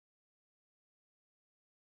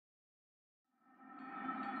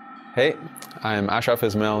Hey, I'm Ashraf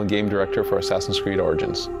Ismail, Game Director for Assassin's Creed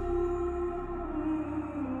Origins.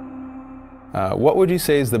 What would you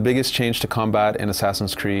say is the biggest change to combat in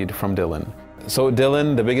Assassin's Creed from Dylan? So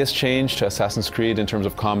Dylan, the biggest change to Assassin's Creed in terms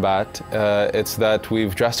of combat, it's that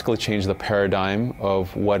we've drastically changed the paradigm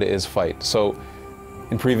of what is fight. So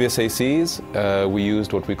in previous ACs, we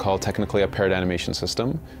used what we call technically a paired animation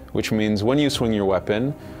system, which means when you swing your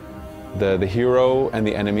weapon, the hero and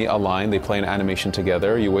the enemy align, they play an animation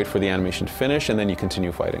together, you wait for the animation to finish, and then you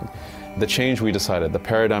continue fighting. The change we decided, the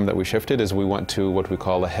paradigm that we shifted, is we went to what we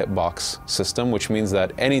call a hitbox system, which means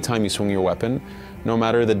that anytime you swing your weapon, no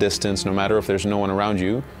matter the distance, no matter if there's no one around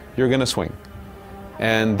you, you're gonna swing.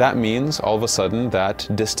 And that means all of a sudden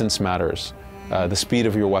that distance matters. The speed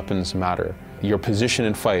of your weapons matter. Your position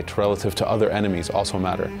in fight relative to other enemies also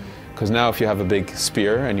matter. Because now if you have a big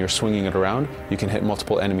spear and you're swinging it around, you can hit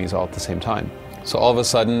multiple enemies all at the same time. So all of a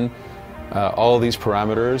sudden, all of these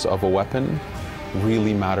parameters of a weapon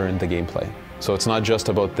really matter in the gameplay. So it's not just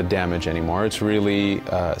about the damage anymore, it's really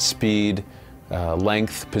speed,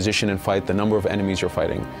 length, position in fight, the number of enemies you're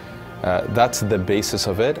fighting. That's the basis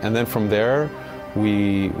of it, and then from there,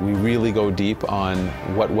 we really go deep on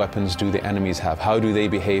what weapons do the enemies have, how do they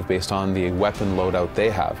behave based on the weapon loadout they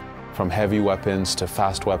have. From heavy weapons to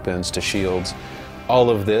fast weapons to shields. All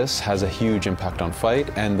of this has a huge impact on fight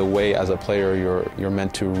and the way as a player you're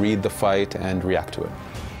meant to read the fight and react to it.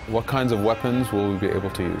 What kinds of weapons will we be able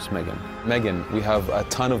to use, Megan? Megan, we have a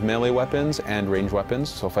ton of melee weapons and ranged weapons.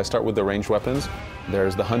 So if I start with the ranged weapons,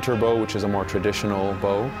 there's the hunter bow, which is a more traditional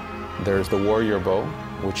bow. There's the warrior bow,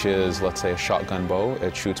 which is, let's say, a shotgun bow.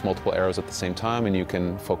 It shoots multiple arrows at the same time and you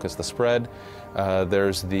can focus the spread.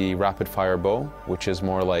 There's the rapid fire bow, which is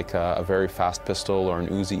more like a very fast pistol or an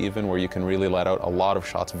Uzi even, where you can really let out a lot of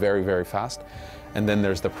shots very, very fast. And then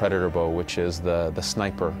there's the predator bow, which is the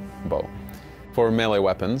sniper bow. For melee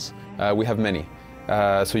weapons, we have many.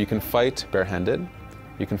 So you can fight barehanded,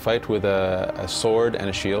 you can fight with a sword and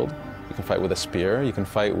a shield, you can fight with a spear, you can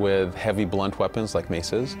fight with heavy blunt weapons like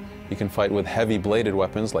maces, you can fight with heavy bladed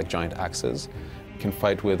weapons like giant axes, you can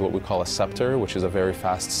fight with what we call a scepter, which is a very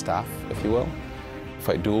fast staff, if you will.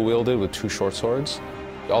 Fight dual wielded with two short swords.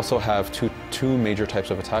 We also have two major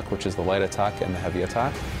types of attack, which is the light attack and the heavy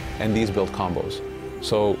attack, and these build combos.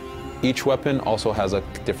 So each weapon also has a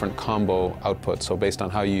different combo output, so based on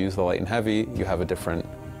how you use the light and heavy, you have a different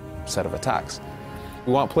set of attacks.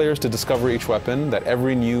 We want players to discover each weapon, that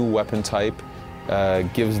every new weapon type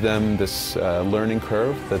gives them this learning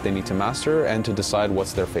curve that they need to master and to decide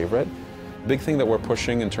what's their favorite. The big thing that we're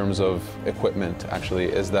pushing in terms of equipment actually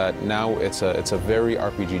is that now it's a very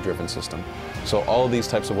RPG-driven system. So all of these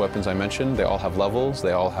types of weapons I mentioned, they all have levels,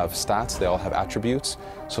 they all have stats, they all have attributes.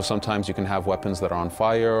 So sometimes you can have weapons that are on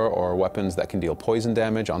fire or weapons that can deal poison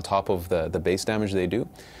damage on top of the base damage they do.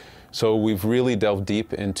 So we've really delved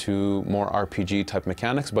deep into more RPG type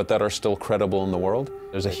mechanics, but that are still credible in the world.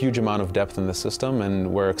 There's a huge amount of depth in the system, and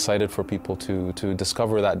we're excited for people to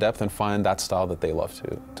discover that depth and find that style that they love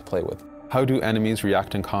to play with. How do enemies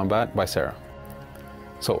react in combat? By Sarah.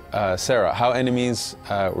 So Sarah, how enemies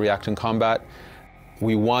react in combat?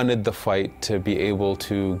 We wanted the fight to be able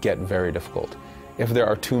to get very difficult. If there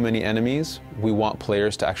are too many enemies, we want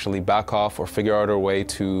players to actually back off or figure out a way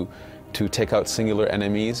to take out singular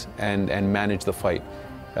enemies and manage the fight.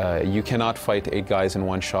 You cannot fight 8 guys in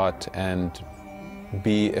one shot and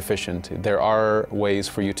be efficient. There are ways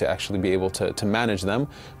for you to actually be able to manage them,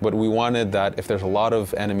 but we wanted that if there's a lot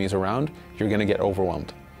of enemies around, you're going to get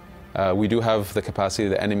overwhelmed. We do have the capacity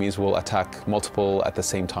that enemies will attack multiple at the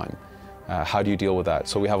same time. How do you deal with that?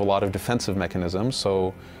 So we have a lot of defensive mechanisms.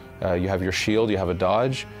 So you have your shield, you have a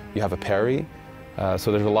dodge, you have a parry.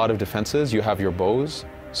 So there's a lot of defenses. You have your bows.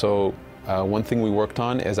 So one thing we worked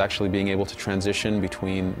on is actually being able to transition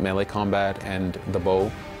between melee combat and the bow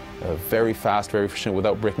very fast, very efficient,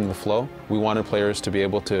 without breaking the flow. We wanted players to be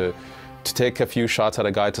able to take a few shots at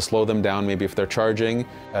a guy to slow them down, maybe if they're charging,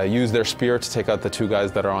 use their spear to take out the 2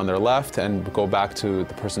 guys that are on their left and go back to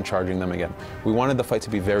the person charging them again. We wanted the fight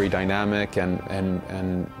to be very dynamic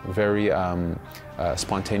and very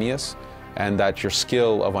spontaneous, and that your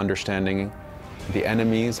skill of understanding the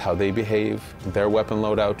enemies, how they behave, their weapon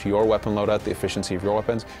loadout, your weapon loadout, the efficiency of your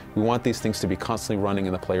weapons. We want these things to be constantly running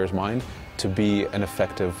in the player's mind to be an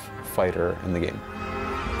effective fighter in the game.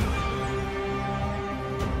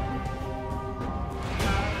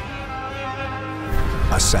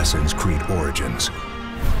 Assassin's Creed Origins.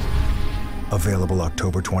 Available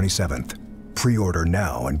October 27th. Pre-order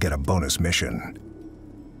now and get a bonus mission.